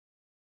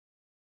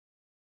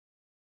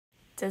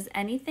Does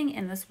anything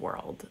in this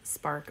world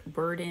spark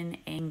burden,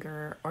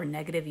 anger, or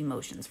negative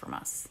emotions from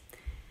us?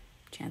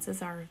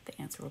 Chances are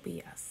the answer will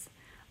be yes.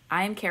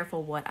 I am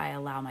careful what I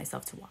allow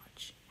myself to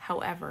watch.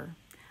 However,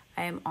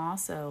 I am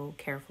also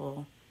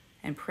careful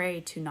and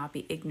pray to not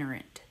be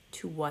ignorant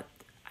to what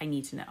I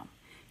need to know,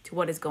 to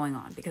what is going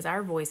on, because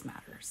our voice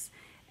matters.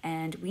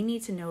 And we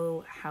need to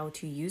know how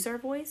to use our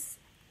voice,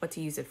 what to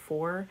use it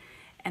for,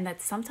 and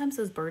that sometimes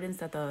those burdens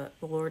that the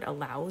Lord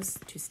allows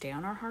to stay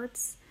on our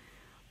hearts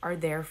are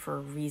there for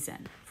a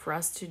reason, for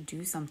us to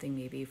do something,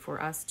 maybe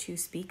for us to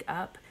speak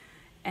up,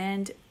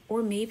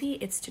 or maybe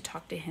it's to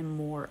talk to him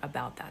more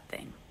about that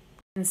thing.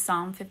 In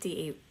Psalm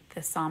 58,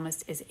 the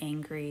psalmist is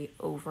angry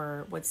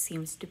over what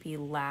seems to be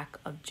lack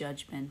of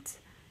judgment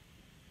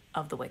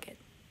of the wicked.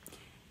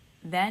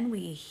 Then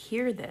we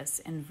hear this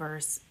in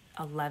verse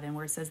 11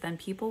 where it says, "Then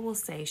people will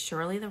say,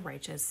 surely the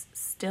righteous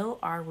still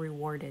are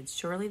rewarded.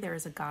 Surely there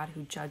is a God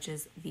who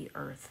judges the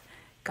earth."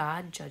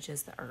 God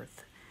judges the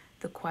earth.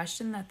 The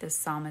question that this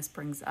psalmist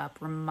brings up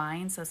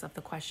reminds us of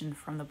the question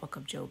from the book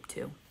of Job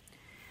too.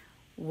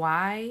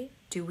 Why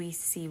do we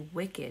see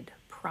wicked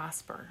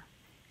prosper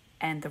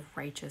and the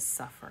righteous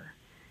suffer?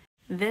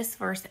 This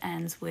verse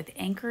ends with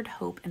anchored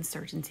hope and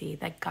certainty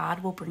that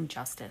God will bring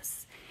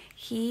justice.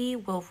 He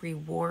will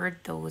reward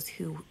those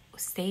who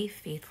stay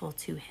faithful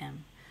to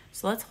him.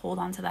 So let's hold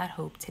on to that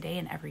hope today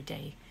and every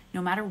day,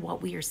 no matter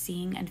what we are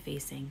seeing and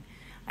facing.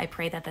 I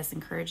pray that this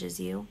encourages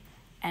you,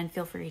 and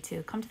feel free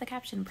to come to the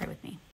caption and pray with me.